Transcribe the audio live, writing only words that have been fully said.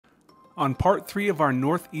On part 3 of our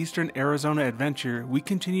northeastern Arizona adventure, we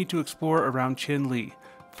continue to explore around Chinle.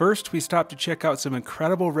 First, we stopped to check out some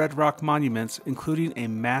incredible red rock monuments, including a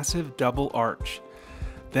massive double arch.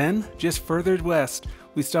 Then, just further west,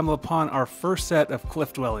 we stumble upon our first set of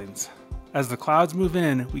cliff dwellings. As the clouds move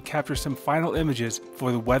in, we capture some final images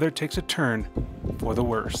before the weather takes a turn for the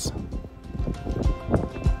worse.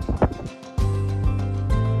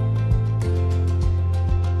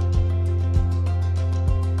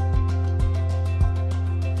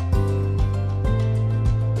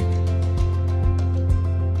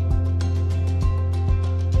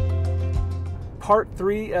 Part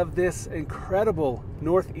 3 of this incredible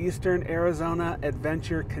northeastern Arizona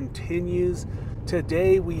adventure continues.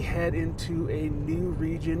 Today we head into a new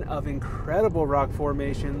region of incredible rock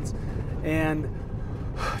formations and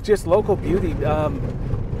just local beauty.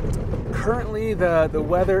 Currently the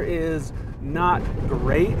weather is not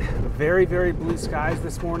great. Very, very blue skies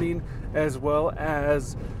this morning, as well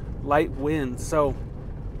as light winds. So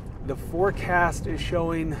the forecast is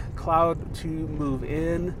showing cloud to move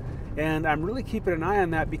in. And I'm really keeping an eye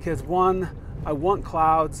on that because 1, I want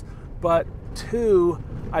clouds, but 2,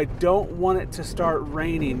 I don't want it to start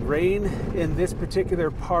raining. Rain in this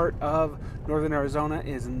particular part of northern Arizona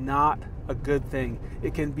is not a good thing.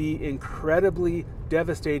 It can be incredibly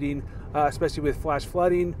devastating, especially with flash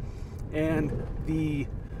flooding. And the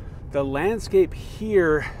landscape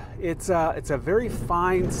here, it's a very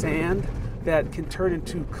fine sand that can turn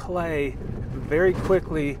into clay very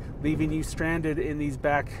quickly, leaving you stranded in these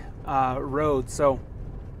back roads. So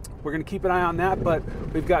we're going to keep an eye on that, but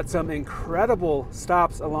we've got some incredible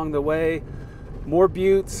stops along the way. More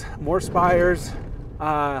buttes, more spires,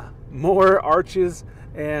 more arches,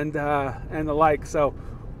 and the like. So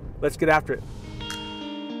let's get after it.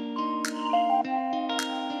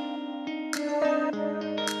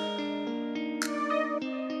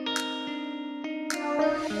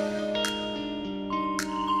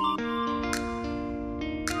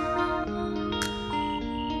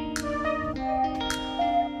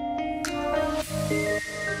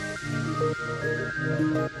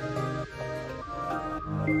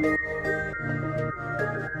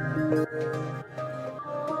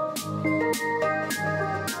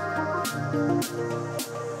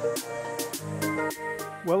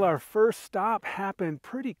 Well, our first stop happened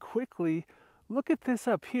pretty quickly. Look at this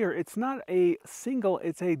up here. It's not a single,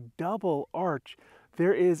 it's a double arch.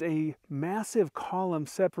 There is a massive column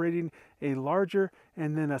separating a larger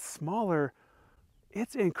and then a smaller.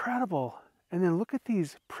 It's incredible. And then look at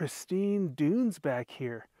these pristine dunes back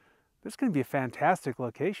here. This is going to be a fantastic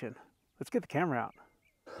location. Let's get the camera out.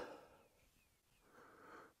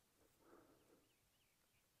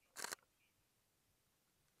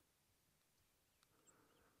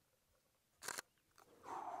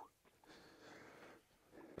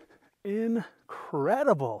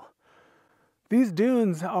 Incredible. These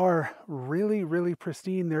dunes are really, really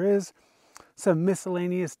pristine. There is some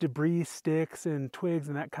miscellaneous debris, sticks and twigs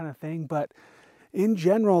and that kind of thing, but in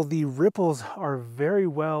general, the ripples are very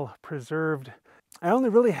well preserved. I only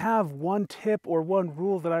really have one tip or one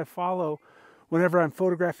rule that I follow whenever I'm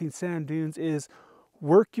photographing sand dunes is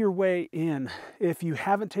work your way in. If you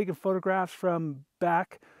haven't taken photographs from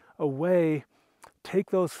back away, take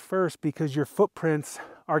those first because your footprints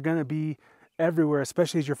are going to be everywhere,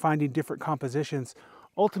 especially as you're finding different compositions.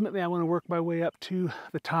 Ultimately, I want to work my way up to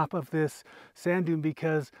the top of this sand dune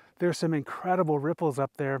because there's some incredible ripples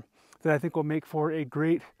up there that I think will make for a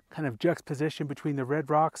great kind of juxtaposition between the red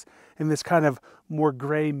rocks and this kind of more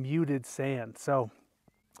gray muted sand. So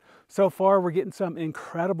far we're getting some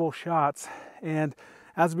incredible shots, and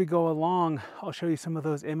as we go along, I'll show you some of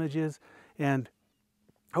those images and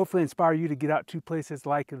hopefully inspire you to get out to places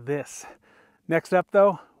like this. Next up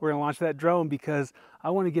though, we're gonna launch that drone because I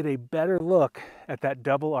want to get a better look at that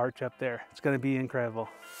double arch up there. It's gonna be incredible.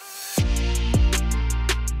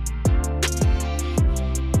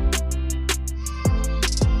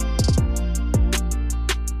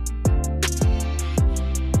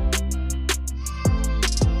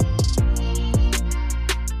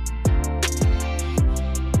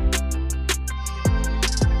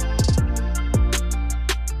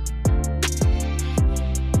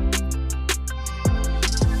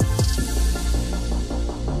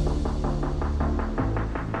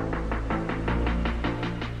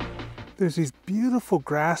 There's these beautiful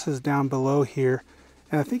grasses down below here,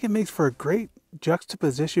 and I think it makes for a great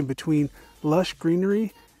juxtaposition between lush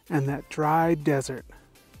greenery and that dry desert.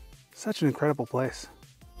 Such an incredible place.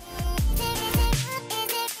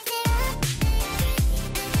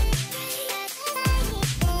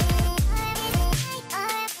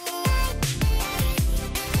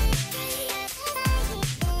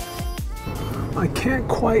 I can't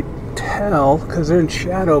quite tell because they're in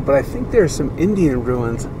shadow, but I think there's some Indian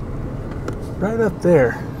ruins right up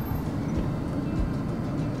there.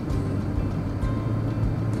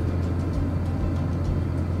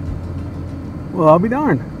 Well, I'll be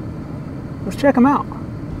darned. Let's check them out.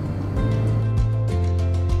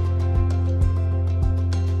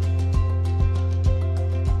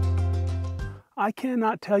 I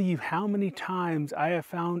cannot tell you how many times I have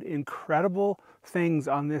found incredible things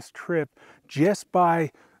on this trip just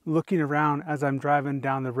by looking around as I'm driving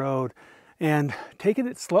down the road and taking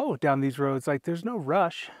it slow down these roads. Like, there's no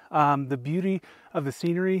rush. The beauty of the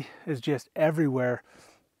scenery is just everywhere.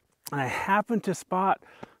 And I happened to spot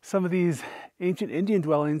some of these ancient Indian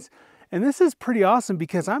dwellings, and this is pretty awesome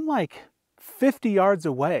because I'm like 50 yards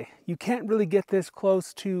away. You can't really get this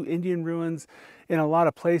close to Indian ruins in a lot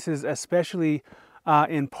of places, especially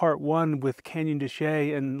in part one with Canyon de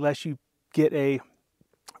Chelly, unless you get a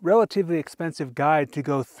relatively expensive guide to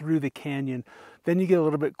go through the canyon. Then you get a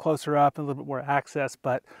little bit closer up and a little bit more access,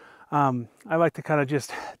 but I like to kind of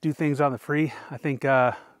just do things on the free. I think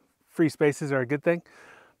free spaces are a good thing.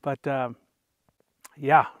 But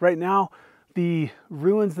yeah, right now the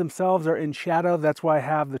ruins themselves are in shadow. That's why I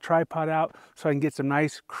have the tripod out, so I can get some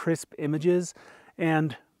nice crisp images.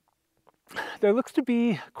 And there looks to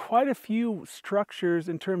be quite a few structures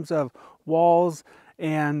in terms of walls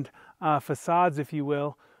and facades, if you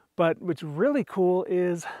will. But what's really cool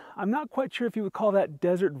is, I'm not quite sure if you would call that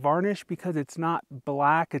desert varnish because it's not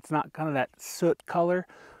black, it's not kind of that soot color.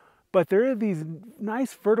 But there are these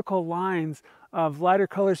nice vertical lines of lighter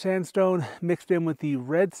color sandstone mixed in with the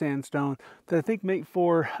red sandstone that I think make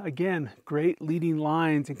for, again, great leading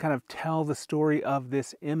lines and kind of tell the story of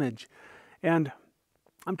this image. And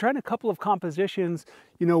I'm trying a couple of compositions,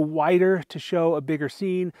 you know, wider to show a bigger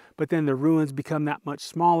scene, but then the ruins become that much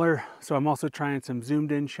smaller. So I'm also trying some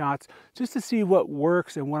zoomed in shots just to see what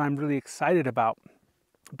works and what I'm really excited about.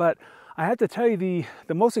 But I have to tell you,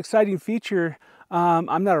 the most exciting feature,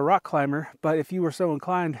 I'm not a rock climber, but if you were so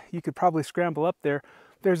inclined, you could probably scramble up there.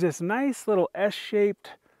 There's this nice little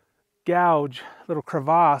S-shaped gouge, little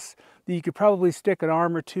crevasse, that you could probably stick an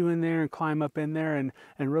arm or two in there and climb up in there and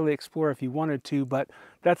really explore if you wanted to. But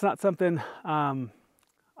that's not something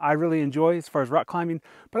I really enjoy as far as rock climbing,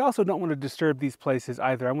 but I also don't want to disturb these places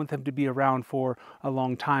either. I want them to be around for a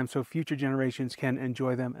long time so future generations can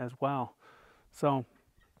enjoy them as well. So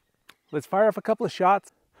let's fire off a couple of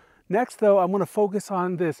shots. Next though, I'm going to focus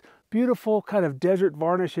on this beautiful kind of desert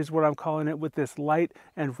varnish is what I'm calling it, with this light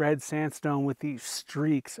and red sandstone with these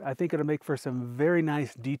streaks. I think it'll make for some very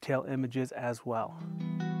nice detail images as well.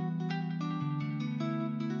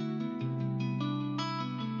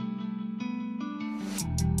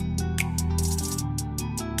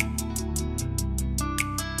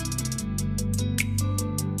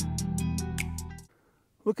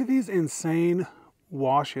 Look at these insane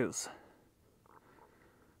washes.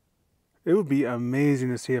 It would be amazing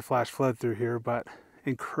to see a flash flood through here, but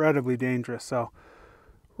incredibly dangerous. So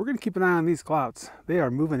we're going to keep an eye on these clouds. They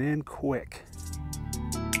are moving in quick.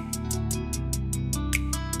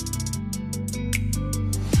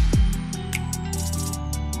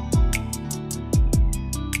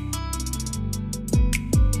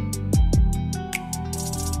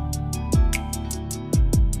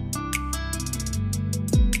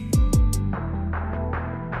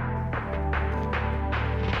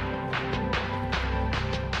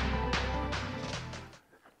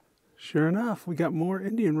 Sure enough, we got more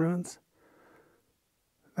Indian ruins.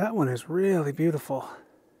 That one is really beautiful.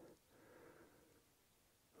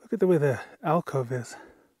 Look at the way the alcove is.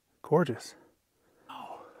 Gorgeous.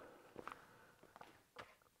 Oh,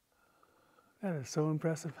 that is so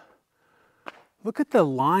impressive. Look at the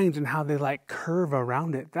lines and how they like curve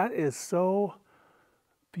around it. That is so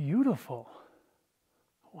beautiful.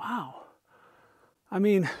 Wow. I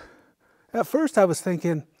mean, at first I was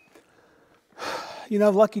thinking, you know,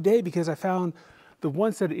 lucky day because I found the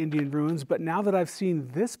one set of Indian ruins, but now that I've seen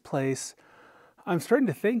this place, I'm starting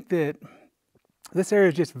to think that this area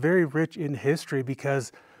is just very rich in history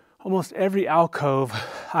because almost every alcove,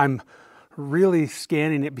 I'm really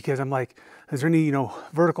scanning it because I'm like, is there any, you know,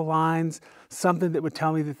 vertical lines, something that would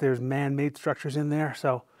tell me that there's man-made structures in there?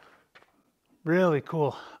 So really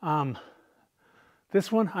cool. This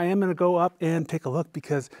one, I am going to go up and take a look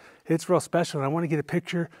because it's real special and I want to get a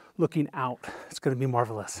picture looking out. It's going to be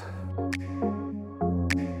marvelous.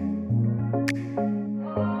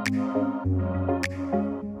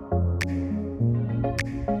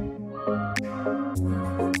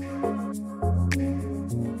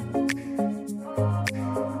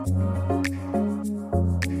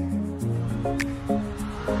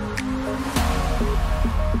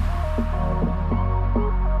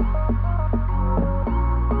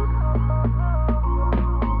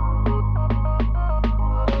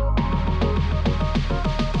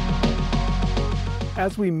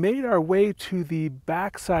 As we made our way to the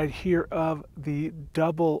backside here of the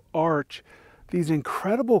double arch, these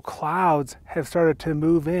incredible clouds have started to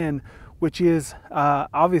move in, which is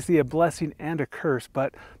obviously a blessing and a curse,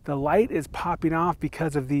 but the light is popping off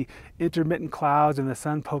because of the intermittent clouds and the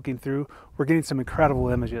sun poking through. We're getting some incredible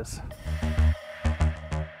images.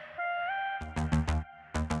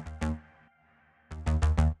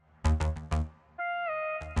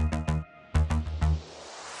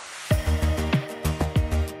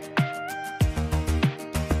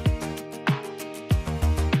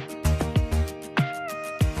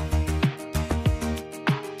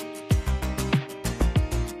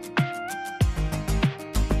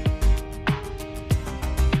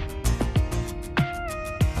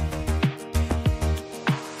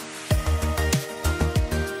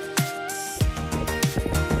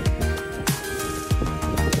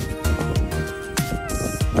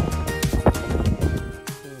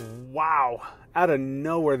 Wow, out of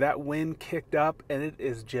nowhere that wind kicked up and it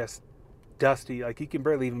is just dusty. Like you can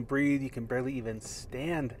barely even breathe, you can barely even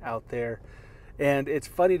stand out there. And it's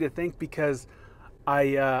funny to think because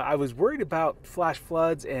I was worried about flash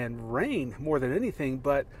floods and rain more than anything,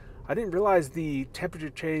 but I didn't realize the temperature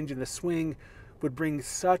change and the swing would bring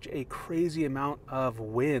such a crazy amount of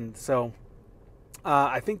wind. So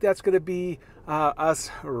I think that's going to be us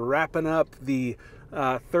wrapping up the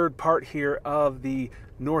third part here of the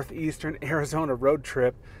northeastern Arizona road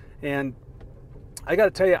trip. And I got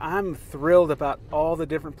to tell you, I'm thrilled about all the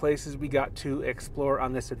different places we got to explore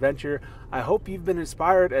on this adventure. I hope you've been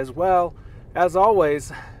inspired as well. As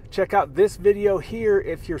always, check out this video here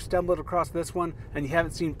if you're stumbled across this one and you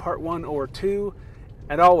haven't seen part 1 or 2.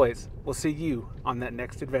 And always, we'll see you on that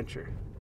next adventure.